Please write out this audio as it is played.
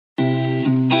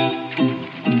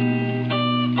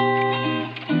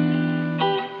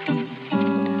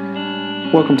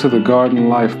Welcome to the Garden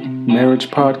Life Marriage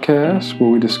Podcast, where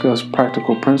we discuss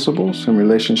practical principles and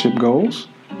relationship goals.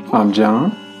 I'm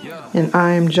John. And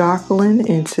I'm Jacqueline,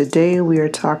 and today we are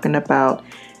talking about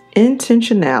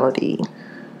intentionality.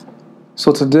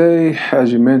 So today,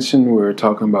 as you mentioned, we're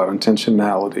talking about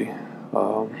intentionality.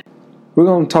 We're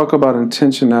going to talk about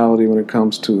intentionality when it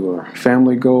comes to our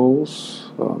family goals,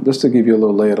 just to give you a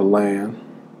little lay of the land,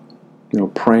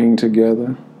 praying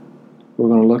together. We're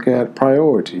going to look at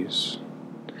priorities.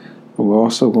 And we're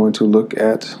also going to look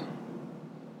at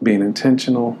being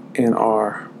intentional in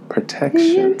our protection.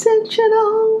 Be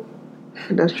intentional.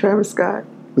 That's Travis Scott.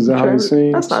 Is that how he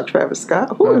sings? That's not Travis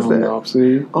Scott. Who is that? Know,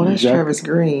 see? Oh, that's Travis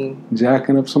Green.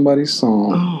 Jacking up somebody's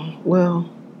song. Oh, well,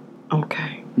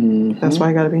 okay. Mm-hmm. That's why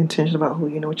you got to be intentional about who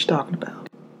you know what you're talking about.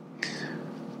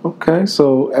 Okay,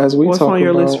 so as we What's talk about... What's on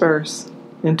your list first?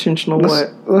 Intentional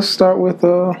what? Let's start with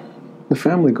the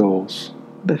family goals.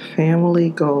 The family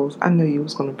goals. I knew you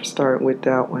was going to start with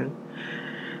that one.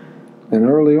 And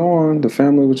early on, the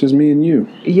family was just me and you.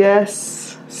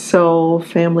 Yes. So,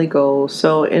 family goals.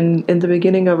 So, in the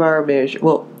beginning of our marriage,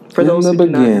 well, for those who do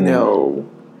not know,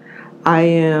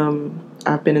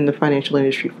 I've been in the financial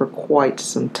industry for quite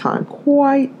some time.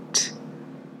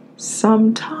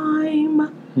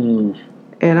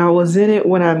 And I was in it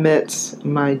when I met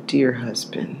my dear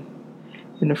husband.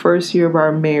 In the first year of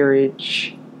our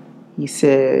marriage, he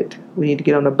said, we need to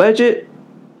get on a budget.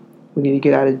 We need to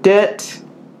get out of debt.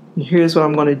 And here's what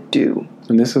I'm going to do.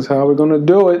 And this is how we're going to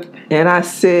do it. And I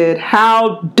said,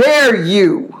 how dare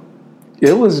you?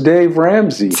 It was Dave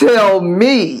Ramsey. Tell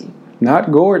me.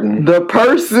 Not Gordon. The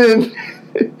person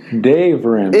Dave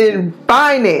Ramsey. In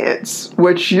finance,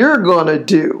 what you're going to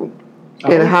do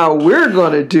and how we're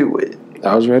going to do it.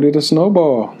 I was ready to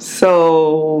snowball.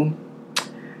 So,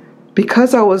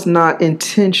 because I was not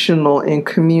intentional in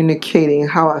communicating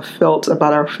how I felt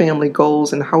about our family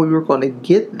goals and how we were going to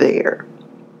get there,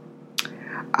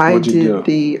 I'm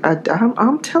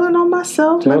telling on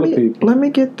myself. Tell the people. Let me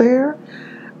get there.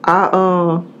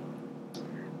 I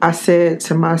said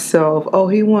to myself, oh,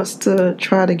 he wants to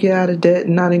try to get out of debt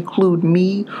and not include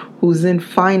me, who's in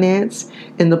finance,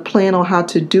 in the plan on how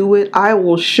to do it. I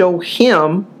will show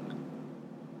him.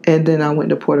 And then I went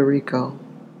to Puerto Rico.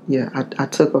 Yeah, I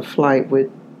took a flight with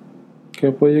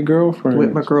your girlfriend.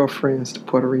 With my girlfriends to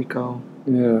Puerto Rico.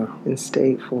 Yeah. And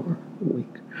stayed for a week.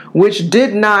 Which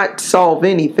did not solve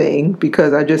anything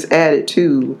because I just added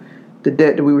to the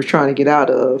debt that we were trying to get out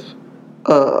of.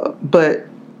 But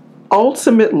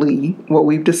ultimately, what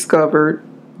we've discovered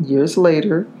years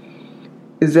later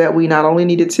is that we not only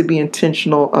needed to be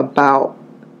intentional about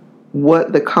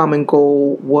what the common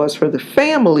goal was for the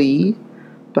family,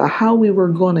 but how we were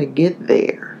going to get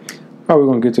there. How we're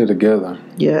going to get there together.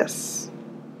 Yes.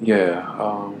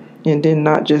 Yeah. And then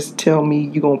not just tell me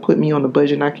you're going to put me on the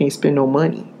budget and I can't spend no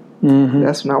money. Mm-hmm.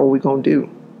 That's not what we're going to do.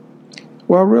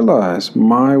 Well, I realize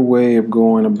my way of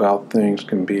going about things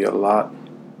can be a lot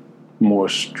more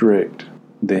strict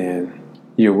than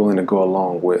you're willing to go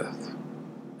along with.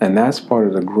 And that's part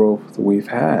of the growth that we've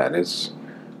had. It's,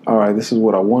 all right, this is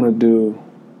what I want to do.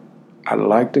 I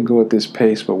like to go at this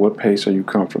pace, but what pace are you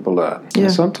comfortable at? Yeah.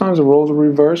 And sometimes the roles are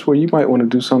reversed where you might want to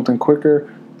do something quicker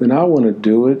than I want to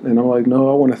do it. And I'm like, no,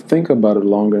 I want to think about it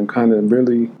longer and kind of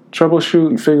really troubleshoot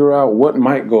and figure out what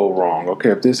might go wrong. Okay,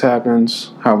 if this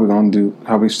happens, how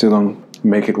we still going to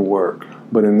make it work?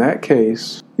 But in that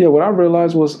case, what I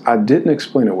realized was I didn't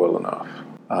explain it well enough.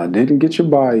 I didn't get your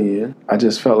buy-in. I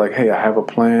just felt like, hey, I have a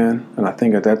plan. And I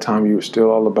think at that time you were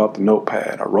still all about the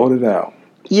notepad. I wrote it out.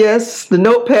 Yes, the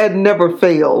notepad never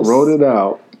fails. Wrote it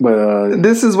out. But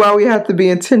this is why we have to be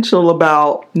intentional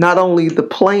about not only the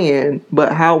plan,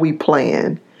 but how we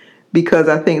plan. Because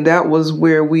I think that was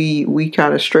where we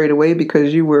kind of strayed away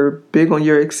because you were big on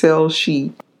your Excel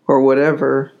sheet or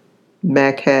whatever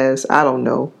Mac has. I don't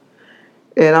know.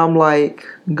 And I'm like,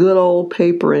 good old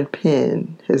paper and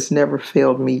pen has never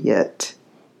failed me yet.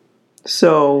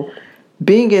 So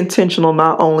being intentional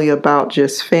not only about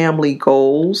just family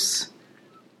goals,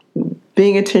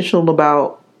 being intentional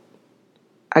about,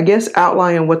 I guess,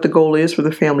 outlining what the goal is for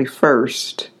the family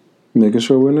first. Making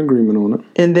sure we're in agreement on it.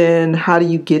 And then how do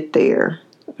you get there?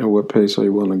 And what pace are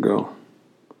you willing to go?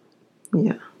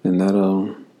 Yeah. And that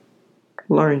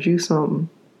learned you something.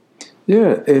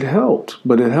 Yeah, it helped.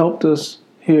 But it helped us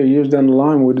here years down the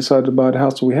line when we decided to buy the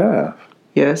house we have.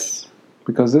 Yes.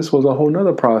 Because this was a whole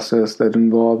nother process that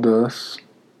involved us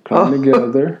coming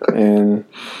together and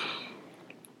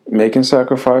making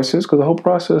sacrifices, because the whole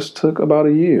process took about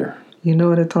a year. You know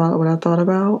what I thought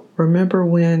about? Remember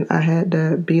when I had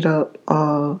that beat up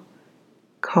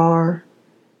car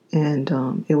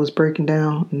and it was breaking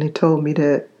down, and they told me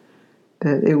that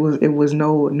that it was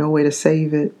no way to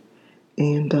save it.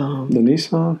 And The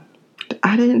Nissan?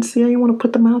 I didn't want to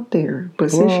put them out there, but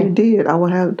since you did, I will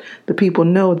have the people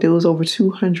know there was over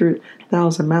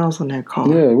 200,000 miles on that car.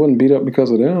 Yeah, it wasn't beat up because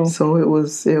of them. So it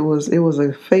was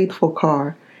a faithful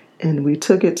car, and we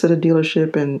took it to the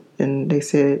dealership, and they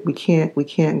said we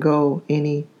can't go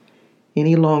any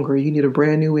longer. You need a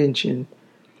brand new engine.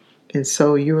 And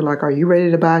so you were like, "Are you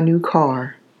ready to buy a new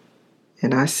car?"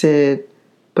 And I said,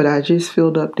 "But I just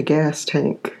filled up the gas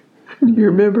tank." You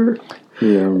remember?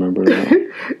 Yeah, I remember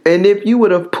that. And if you would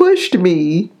have pushed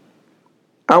me,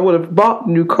 I would have bought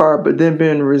a new car, but then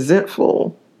been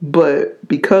resentful. But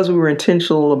because we were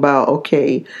intentional about,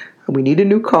 okay, we need a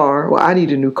new car. Well, I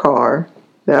need a new car.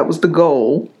 That was the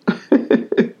goal.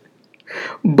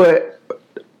 But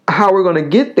how we're going to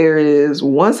get there is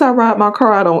once I ride my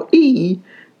car out on E,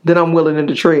 then I'm willing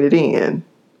to trade it in.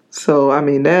 So, I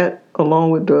mean, that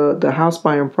along with the house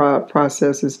buying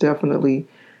process is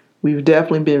we've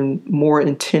definitely been more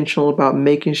intentional about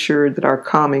making sure that our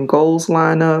common goals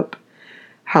line up,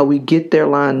 how we get there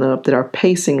line up, that our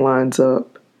pacing lines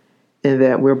up, and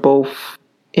that we're both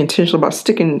intentional about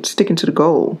sticking to the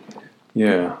goal.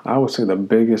 Yeah, I would say the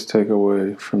biggest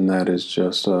takeaway from that is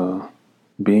just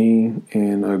being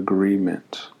in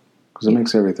agreement, because it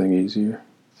makes everything easier.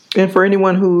 And for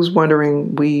anyone who's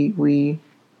wondering, we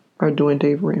are doing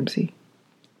Dave Ramsey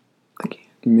again.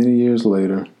 Many years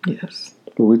later. Yes.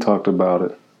 But we talked about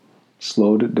it,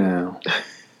 slowed it down,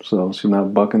 so she's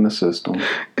not bucking the system.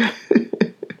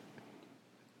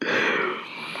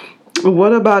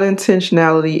 What about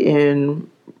intentionality in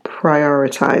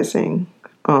prioritizing?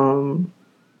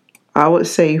 I would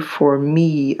say for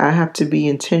me, I have to be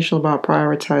intentional about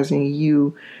prioritizing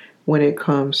you when it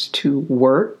comes to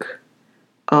work.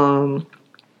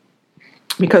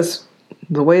 Because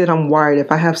the way that I'm wired,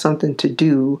 if I have something to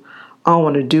do, I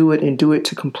want to do it and do it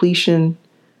to completion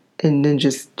and then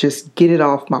just get it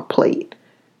off my plate.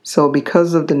 So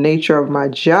because of the nature of my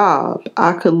job,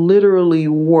 I could literally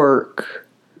work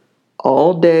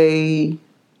all day,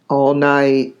 all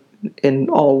night, and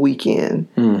all weekend.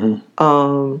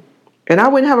 Mm-hmm. And I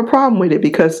wouldn't have a problem with it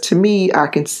because to me, I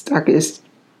can it's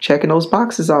checking those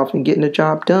boxes off and getting the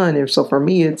job done. And so for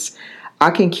me,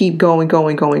 I can keep going.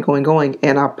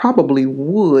 And I probably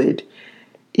would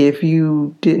if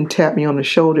you didn't tap me on the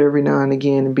shoulder every now and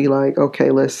again and be like,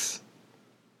 okay, let's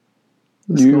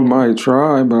you go. Might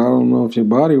try, but I don't know if your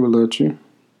body would let you.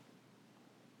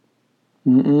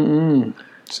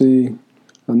 See,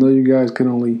 I know you guys can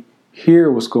only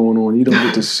hear what's going on. You don't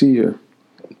get to see her.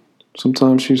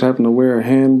 Sometimes she's having to wear a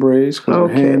hand brace because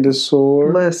her hand is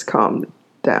sore. Let's calm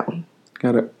down.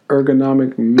 Got an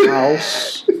ergonomic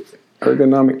mouse,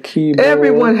 ergonomic keyboard.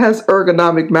 Everyone has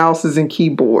ergonomic mouses and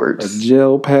keyboards. A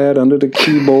gel pad under the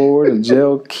keyboard, a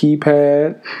gel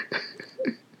keypad.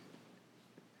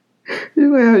 You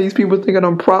know how these people thinking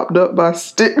I'm propped up by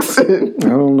sticks. I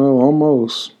don't know,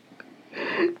 almost.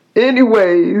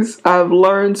 Anyways, I've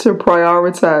learned to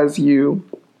prioritize you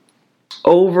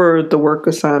over the work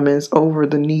assignments, over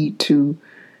the need to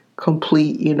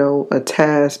complete, a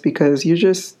task because you're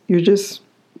just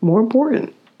more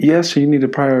important. Yes, you need to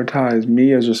prioritize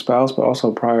me as your spouse, but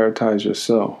also prioritize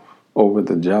yourself over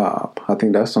the job. I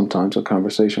think that's sometimes a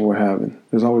conversation we're having.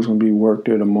 There's always going to be work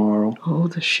there tomorrow. Oh,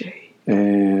 the shade.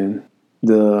 And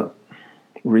the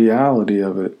reality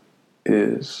of it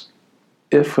is,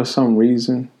 if for some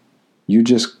reason you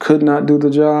just could not do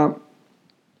the job,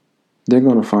 they're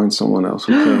going to find someone else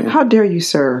who can. How dare you,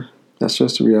 sir? That's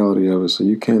just the reality of it. So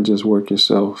you can't just work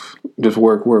yourself. Just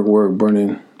work,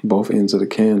 burning both ends of the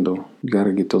candle. You got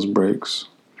to get those breaks.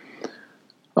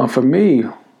 For me,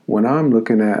 when I'm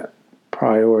looking at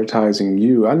prioritizing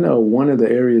you, I know one of the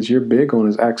areas you're big on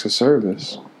is acts of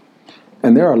service.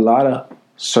 And there are a lot of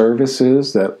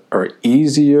services that are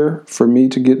easier for me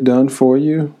to get done for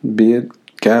you, be it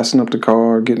gassing up the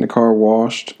car, getting the car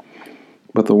washed.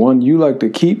 But the one you like to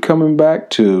keep coming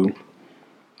back to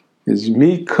is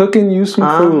me cooking you some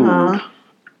food.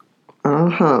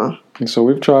 And so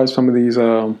we've tried some of these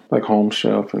like Home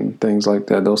Chef and things like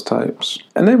that, those types.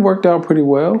 And they've worked out pretty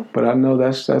well, but I know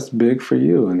that's big for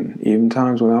you. And even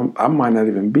times when I might not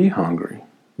even be hungry,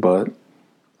 but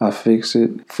I fix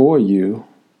it for you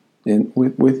and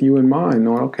with you in mind,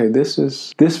 knowing, okay, this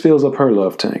fills up her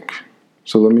love tank.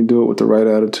 So let me do it with the right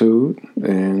attitude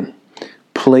and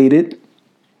plate it.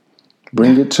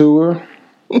 Bring it to her.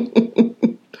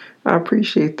 I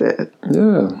appreciate that.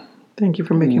 Yeah. Thank you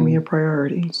for making me a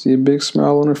priority. See a big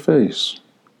smile on her face.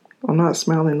 I'm not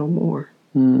smiling no more.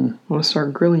 I'm going to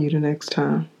start grilling you the next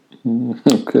time.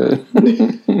 Okay.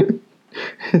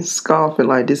 Scoffing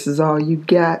like this is all you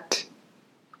got.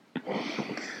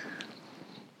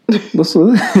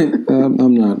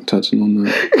 I'm not touching on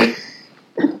that.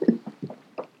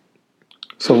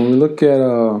 So when we look at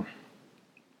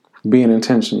being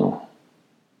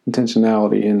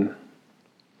intentionality in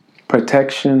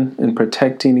protection and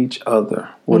protecting each other,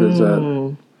 what does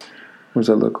that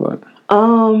look like?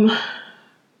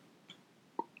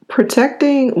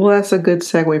 Protecting, well, that's a good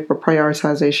segue for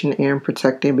prioritization and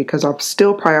protecting, because I'll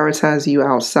still prioritize you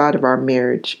outside of our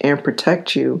marriage and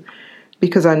protect you,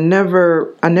 because I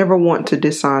never want to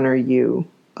dishonor you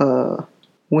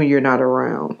when you're not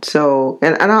around. So,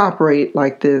 and I operate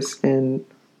like this in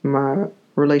my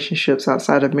relationships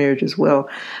outside of marriage as well.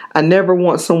 I never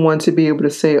want someone to be able to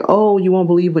say, "Oh, you won't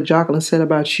believe what Jacqueline said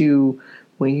about you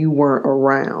when you weren't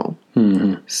around."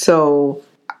 Mm-hmm. So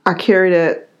I carry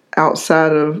that out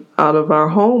of our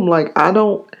home. Like I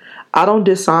don't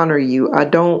dishonor you. I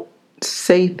don't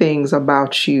say things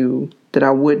about you that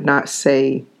I would not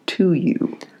say to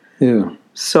you. Yeah.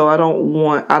 So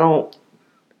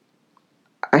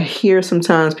I hear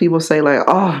sometimes people say like,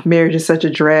 "Oh, marriage is such a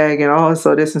drag," and "Oh,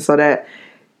 so this and so that."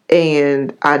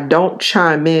 And I don't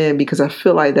chime in because I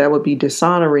feel like that would be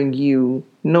dishonoring you,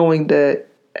 knowing that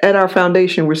at our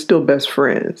foundation, we're still best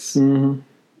friends. Mm-hmm.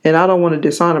 And I don't want to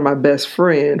dishonor my best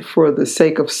friend for the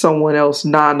sake of someone else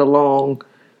nodding along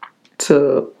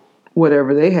to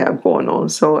whatever they have going on.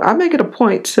 So I make it a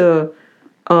point to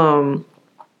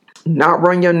not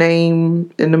run your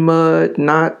name in the mud,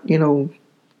 not,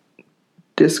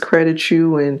 discredit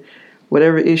you and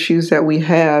whatever issues that we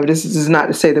have. This is not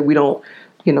to say that we don't,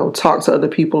 talk to other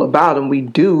people about them. We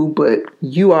do, but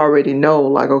you already know,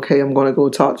 like, okay, I'm going to go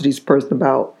talk to this person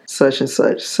about such and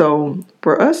such. So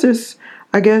for us, it's,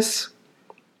 I guess,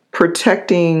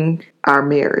 protecting our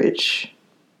marriage.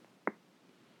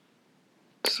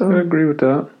 So I agree with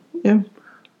that. Yeah.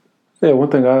 Yeah,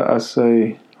 one thing I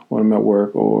say when I'm at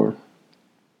work or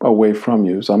away from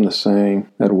you is I'm the same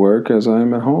at work as I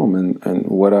am at home. And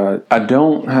what I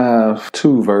don't have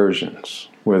two versions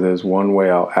where there's one way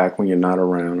I'll act when you're not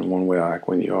around and one way I'll act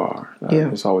when you are.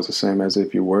 It's always the same as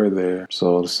if you were there.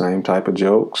 So the same type of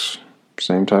jokes,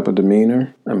 same type of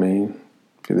demeanor. I mean,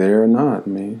 if you're there or not, I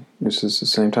mean, it's just the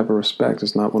same type of respect.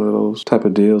 It's not one of those type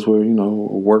of deals where, a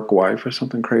work wife or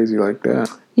something crazy like that.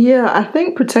 Yeah, I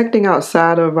think protecting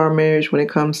outside of our marriage when it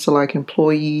comes to like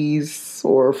employees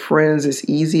or friends is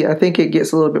easy. I think it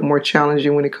gets a little bit more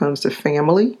challenging when it comes to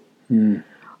family. Because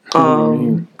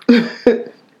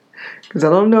I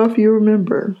don't know if you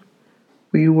remember,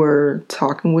 we were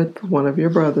talking with one of your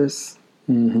brothers,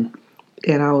 and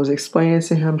I was explaining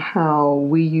to him how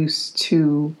we used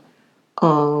to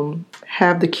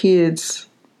have the kids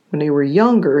when they were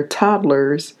younger,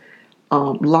 toddlers,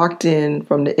 locked in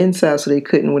from the inside so they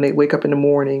couldn't, when they wake up in the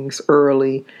mornings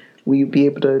early, we'd be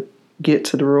able to get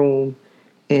to the room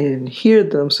and hear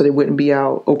them so they wouldn't be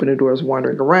out, open the doors,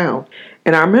 wandering around.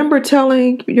 And I remember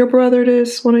telling your brother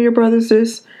this, one of your brothers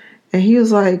this, and he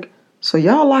was like, "So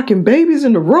y'all locking babies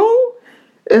in the room?"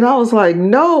 And I was like,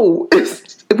 "No,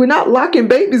 we're not locking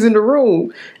babies in the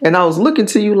room." And I was looking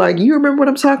to you like, "You remember what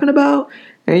I'm talking about?"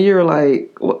 And you're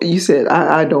like, well, you said,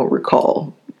 I don't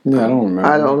recall. Yeah, I don't remember.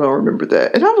 I don't remember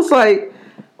that. And I was like,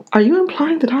 "Are you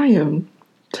implying that I am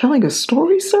telling a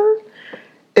story, sir?"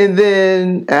 And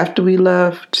then after we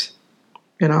left,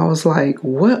 and I was like,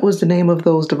 "What was the name of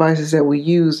those devices that we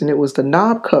used?" And it was the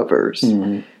knob covers.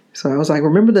 Mm-hmm. So I was like,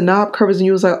 "Remember the knob covers?" And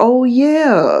you was like, "Oh,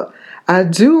 yeah, I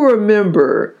do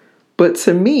remember." But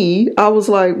to me, I was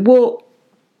like, well,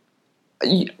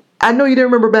 I know you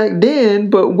didn't remember back then,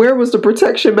 but where was the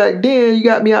protection back then? You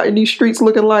got me out in these streets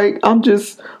looking like I'm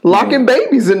just locking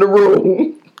babies in the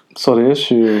room. So the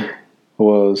issue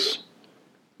was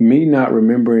me not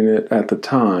remembering it at the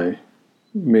time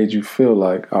made you feel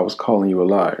like I was calling you a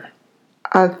liar.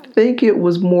 I think it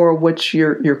was more what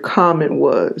your comment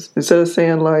was. Instead of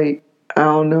saying like, "I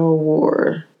don't know,"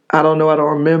 or "I don't know, I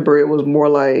don't remember," it was more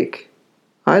like,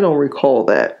 "I don't recall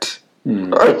that."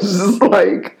 Or it's just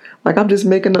like I'm just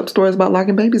making up stories about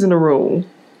locking babies in the room.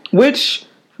 Which,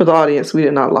 for the audience, we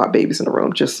did not lock babies in the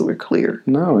room, just so we're clear.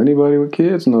 No, anybody with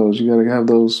kids knows you got to have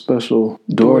those special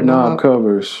doorknob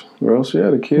covers. Or else,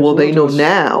 the kids. Well, they know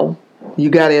now.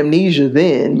 You got amnesia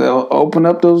then. They'll open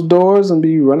up those doors and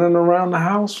be running around the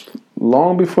house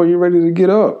long before you're ready to get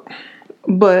up.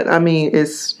 But, I mean,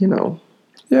 it's,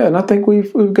 Yeah, and I think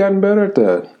we've gotten better at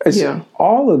that.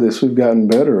 All of this we've gotten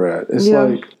better at. It's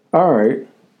like, all right,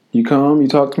 you come, you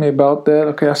talk to me about that.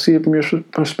 Okay, I see it from your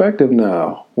perspective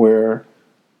now. Where,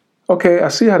 okay, I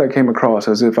see how that came across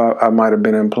as if I might have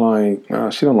been implying,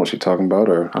 she don't know what she's talking about,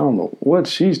 or I don't know what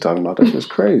she's talking about. That's just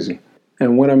crazy.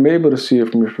 And when I'm able to see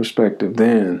it from your perspective,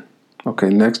 then, okay,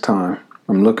 next time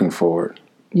I'm looking for it.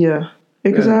 Yeah.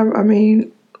 Because I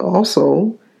mean,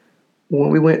 also when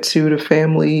we went to the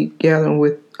family gathering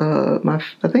with I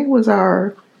think it was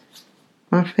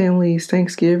my family's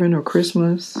Thanksgiving or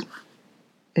Christmas,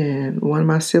 and one of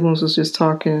my siblings was just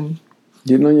talking.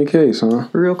 Getting on your case, huh?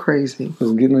 Real crazy.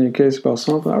 Was getting on your case about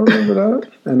something. I remember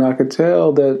that. And I could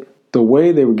tell that the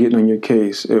way they were getting on your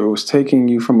case, it was taking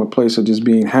you from a place of just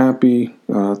being happy,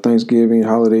 Thanksgiving,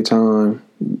 holiday time.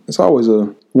 It's always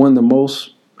one of the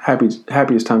most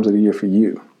happiest times of the year for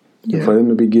you. Yeah. And for them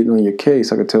to be getting on your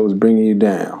case, I could tell it was bringing you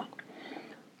down.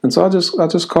 And so I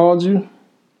just called you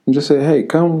and just said, hey,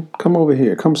 come over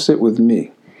here. Come sit with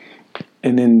me.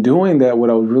 And in doing that,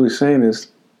 what I was really saying is,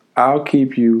 I'll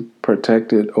keep you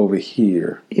protected over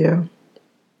here. Yeah.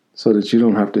 So that you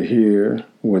don't have to hear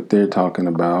what they're talking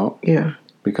about. Yeah.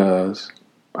 Because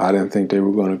I didn't think they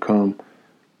were going to come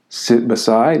sit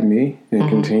beside me and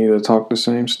continue to talk the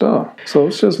same stuff. So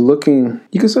it's just looking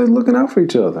out for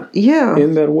each other. Yeah.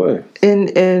 In that way.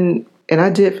 And I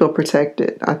did feel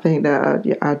protected. I think that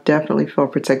I definitely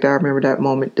felt protected. I remember that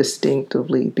moment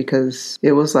distinctively because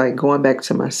it was like going back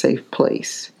to my safe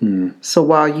place. So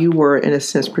while you were, in a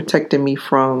sense, protecting me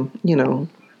from,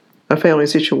 a family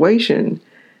situation,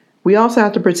 we also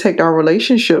have to protect our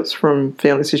relationships from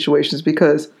family situations,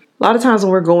 because a lot of times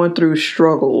when we're going through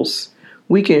struggles,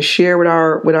 we can share with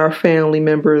our family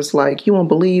members, like, you won't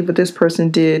believe what this person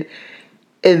did.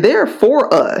 And they're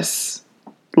for us.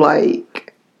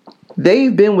 Like,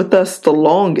 they've been with us the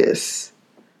longest.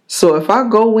 So if I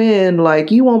go in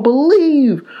like, you won't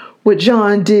believe what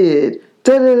John did,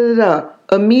 da da da da,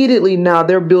 immediately now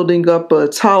they're building up a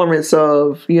tolerance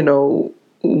of,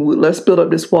 let's build up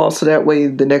this wall so that way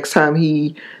the next time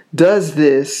he does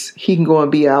this, he can go and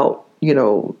be out,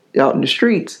 out in the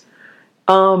streets.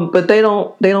 But they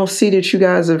don't see that you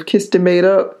guys have kissed and made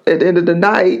up at the end of the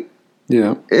night.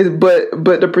 Yeah. But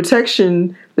the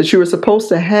protection that you were supposed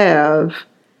to have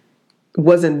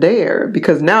wasn't there,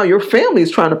 because now your family is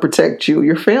trying to protect you.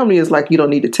 Your family is like, you don't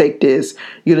need to take this.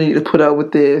 You don't need to put up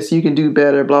with this. You can do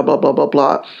better, blah, blah, blah, blah,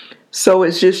 blah. So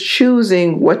it's just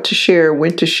choosing what to share,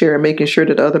 when to share, and making sure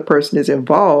that the other person is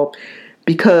involved,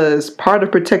 because part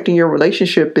of protecting your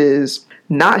relationship is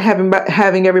not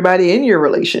having everybody in your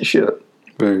relationship.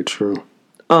 Very true.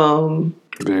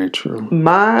 Very true.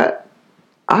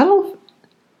 I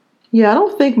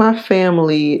don't think my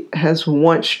family has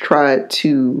once tried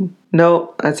to.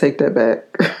 No, I take that back.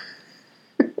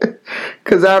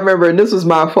 Because I remember, and this was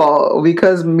my fault,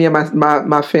 because me and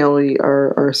my family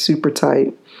are super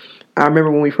tight. I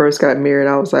remember when we first got married,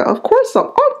 I was like, of course,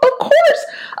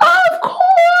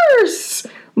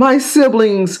 my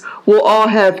siblings will all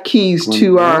have keys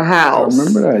to our house. I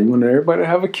remember that. You want everybody to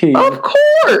have a key. Of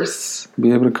course.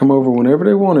 Be able to come over whenever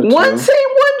they wanted to. One team,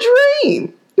 one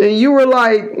dream. And you were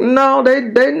like, no,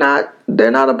 they're not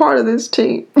a part of this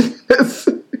team.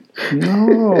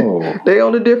 No. They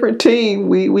on a different team.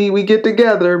 We get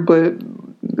together, but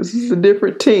this is a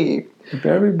different team. If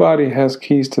everybody has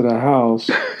keys to the house,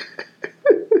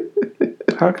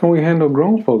 how can we handle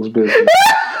grown folks' business?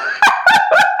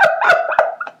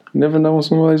 Never know when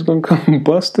somebody's going to come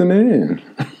busting in.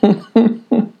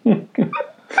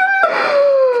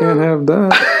 Can't have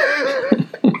that.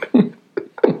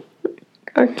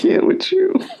 I can't with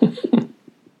you.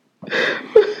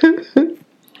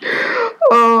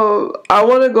 I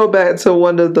want to go back to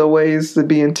one of the ways to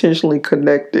be intentionally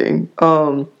connecting,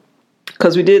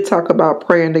 because we did talk about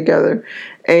praying together.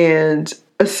 And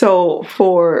so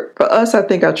for us, I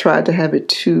think I tried to have it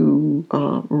too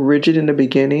rigid in the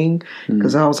beginning,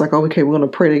 because I was like, oh, okay, we're going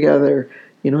to pray together,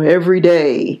 every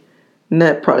day. And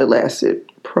that probably lasted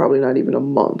not even a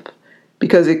month,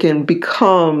 because it can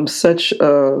become such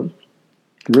a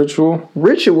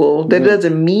ritual that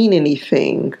doesn't mean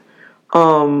anything.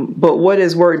 But what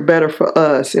has worked better for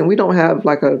us, and we don't have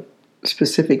like a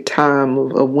specific time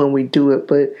of when we do it,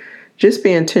 but just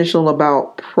be intentional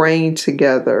about praying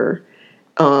together,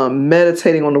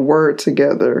 meditating on the word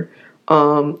together,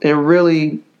 and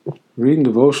really reading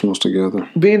devotionals together.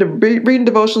 Reading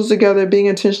devotionals together, being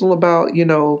intentional about,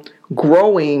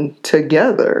 growing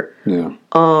together. Yeah.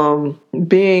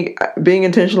 Being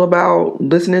intentional about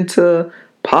listening to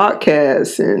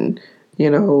podcasts and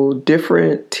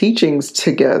different teachings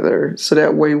together, so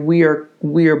that way we are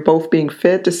both being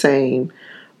fed the same,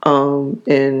 and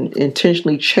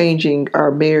intentionally changing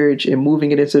our marriage and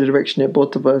moving it into the direction that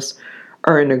both of us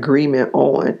are in agreement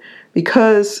on.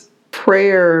 Because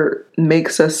prayer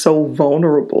makes us so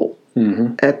vulnerable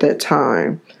at that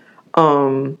time.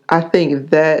 I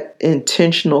think that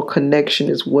intentional connection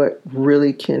is what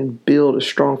really can build a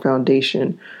strong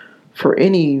foundation for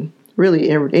any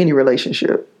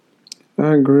relationship.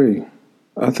 I agree.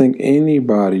 I think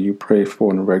anybody you pray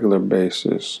for on a regular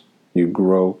basis, you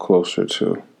grow closer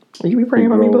to. You be praying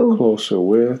for me, You grow boo? closer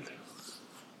with.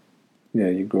 Yeah,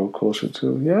 you grow closer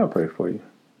to. Yeah, I pray for you.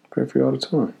 Pray for you all the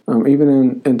time.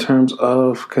 Even in terms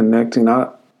of connecting,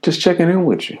 just checking in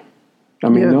with you.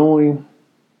 Knowing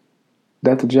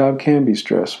that the job can be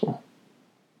stressful,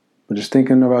 but just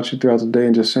thinking about you throughout the day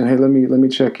and just saying, hey, let me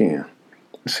check in.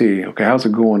 See, okay, how's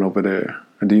it going over there?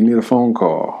 Or do you need a phone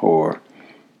call? Or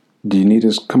do you need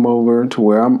to come over to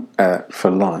where I'm at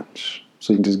for lunch?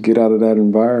 So you can just get out of that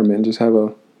environment and just have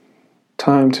a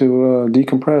time to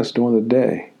decompress during the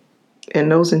day.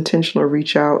 And those intentional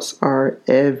reach outs are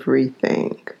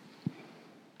everything.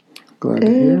 Glad to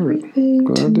hear it.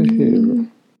 Glad to hear it.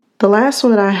 The last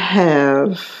one that I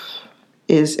have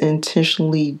is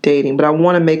intentionally dating, but I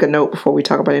want to make a note before we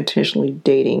talk about intentionally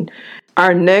dating.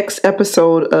 Our next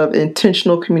episode of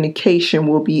Intentional Communication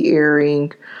will be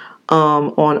airing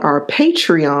on our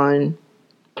Patreon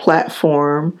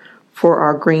platform for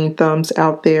our green thumbs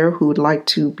out there who would like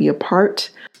to be a part.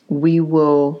 We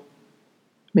will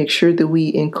make sure that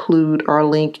we include our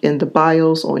link in the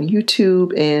bios on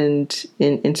YouTube and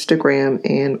in Instagram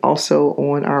and also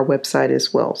on our website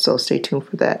as well. So stay tuned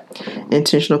for that.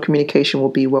 Intentional communication will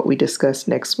be what we discuss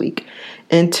next week.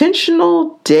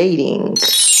 Intentional dating.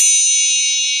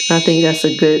 I think that's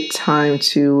a good time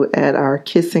to add our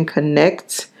Kiss and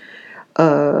Connect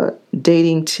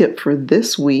dating tip for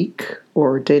this week,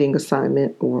 or dating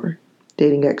assignment or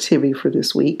dating activity for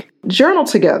this week. Journal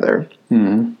together.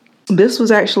 Mm-hmm. This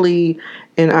was actually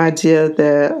an idea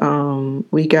that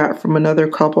we got from another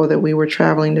couple that we were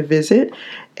traveling to visit,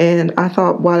 and I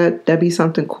thought, why that'd be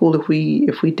something cool if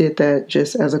we did that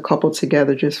just as a couple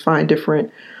together. Just find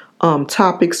different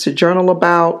topics to journal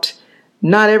about.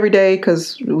 Not every day,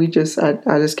 because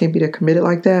I just can't be that committed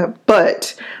like that.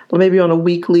 But maybe on a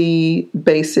weekly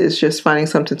basis, just finding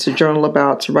something to journal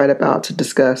about, to write about, to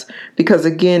discuss. Because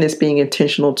again, it's being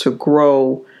intentional to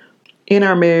grow in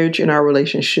our marriage, in our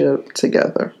relationship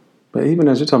together. But even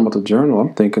as you're talking about the journal,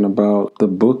 I'm thinking about the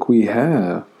book we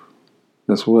have.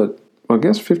 That's I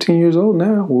guess 15 years old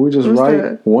now, where we just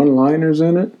write one-liners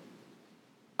in it.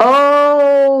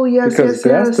 Oh, yes, because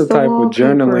that's the type of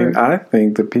journaling I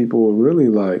think that people will really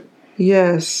like.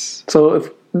 Yes. So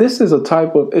if this is a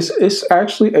type of, it's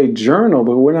actually a journal,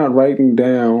 but we're not writing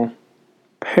down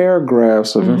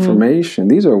paragraphs of information.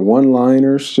 These are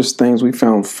one-liners, just things we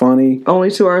found funny.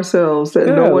 Only to ourselves, that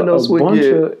no one else would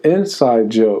get. A bunch of inside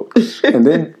jokes. And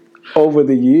then over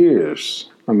the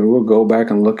years, we'll go back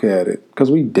and look at it,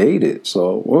 because we dated.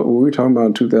 So what were we talking about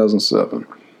in 2007?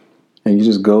 And you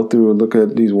just go through and look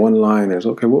at these one-liners.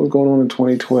 Okay, what was going on in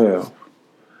 2012?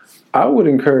 I would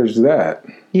encourage that.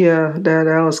 Yeah, that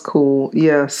was cool.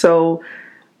 Yeah, so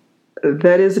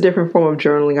that is a different form of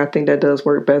journaling. I think that does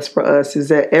work best for us, is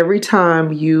that every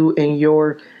time you and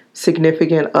your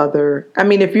significant other,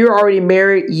 if you're already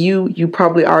married, you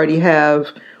probably already have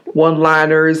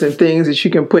one-liners and things that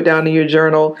you can put down in your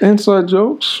journal. Inside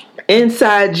jokes.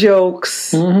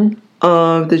 Mm-hmm.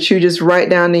 That you just write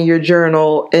down in your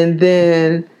journal, and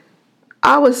then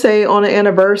I would say on an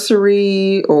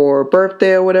anniversary or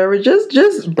birthday or whatever,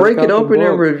 just break it open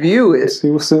and review it.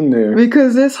 See what's in there,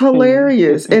 because it's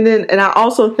hilarious. And I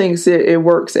also think that it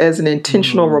works as an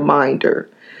intentional reminder,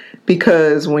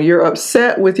 because when you're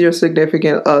upset with your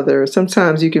significant other,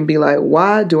 sometimes you can be like,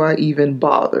 why do I even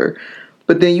bother?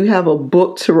 But then you have a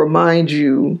book to remind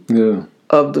you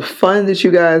of the fun that you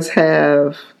guys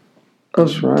have,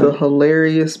 of the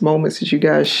hilarious moments that you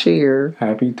guys share.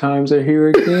 Happy times are here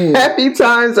again. Happy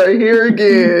times are here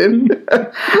again.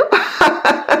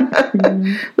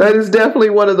 That is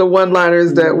definitely one of the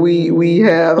one-liners that we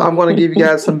have. I'm going to give you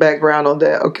guys some background on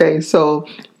that. Okay, so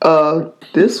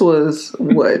this was,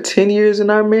 10 years in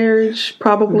our marriage?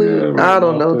 Probably. Yeah, I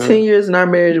don't know. 10 years in our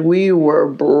marriage, we were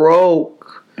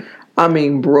broke.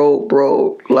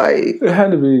 Broke. Like, it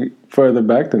had to be further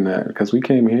back than that, because we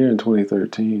came here in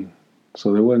 2013.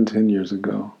 So that wasn't 10 years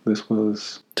ago. This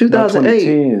was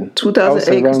 2008.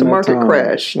 2008, because the market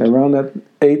crashed. Around that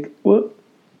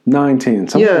 9, 10.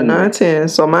 9, 10.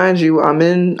 So mind you, I'm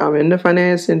in the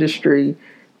finance industry.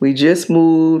 We just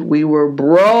moved. We were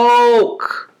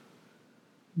broke.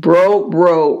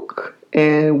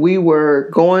 And we were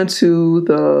going to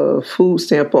the food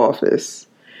stamp office.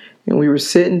 And we were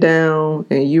sitting down,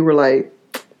 and you were like,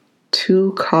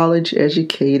 2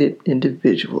 college-educated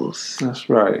individuals. That's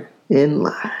right. In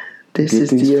line. This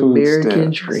is the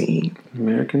American dream.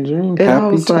 American dream. And I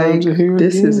was like,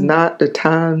 this is not the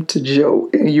time to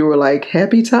joke. And you were like,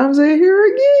 happy times are here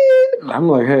again. I'm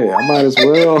like, hey, I might as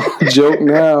well joke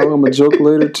now. I'm going to joke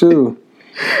later too.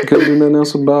 Couldn't do nothing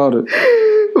else about it.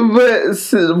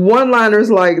 But one-liners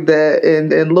like that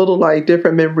and little like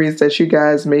different memories that you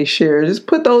guys may share, just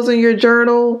put those in your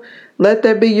journal. Let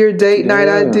that be your date night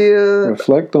idea.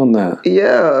 Reflect on that.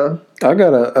 Yeah. I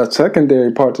got a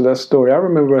secondary part to that story. I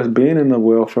remember us being in the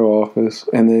welfare office,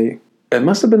 and it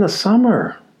must have been the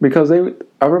summer because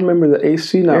I remember the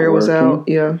AC not working. Air was out,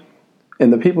 yeah.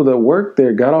 And the people that worked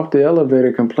there got off the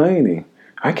elevator complaining,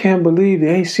 I can't believe the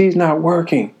AC's not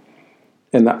working.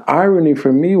 And the irony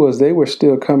for me was they were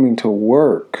still coming to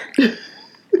work. And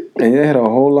they had a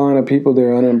whole line of people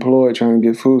there unemployed trying to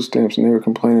get food stamps, and they were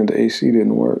complaining the AC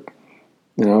didn't work.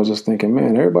 And I was just thinking,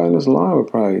 man, everybody in this line would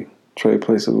probably trade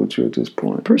places with you at this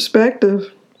point.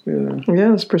 Perspective. Yeah.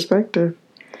 Yeah, it's perspective.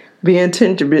 Be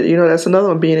intentional. You know, that's another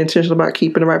one. Being intentional about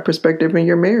keeping the right perspective in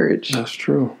your marriage. That's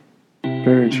true.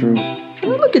 Very true.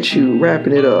 Well, look at you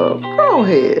wrapping it up. Go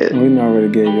ahead. We already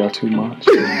gave y'all too much.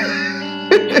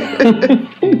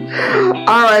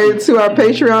 All right, to our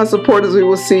Patreon supporters, we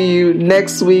will see you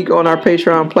next week on our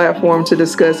Patreon platform to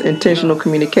discuss intentional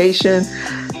communication.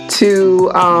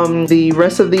 To the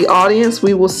rest of the audience,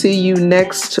 we will see you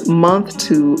next month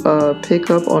to pick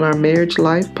up on our Marriage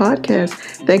Life podcast.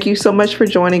 Thank you so much for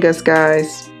joining us,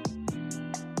 guys.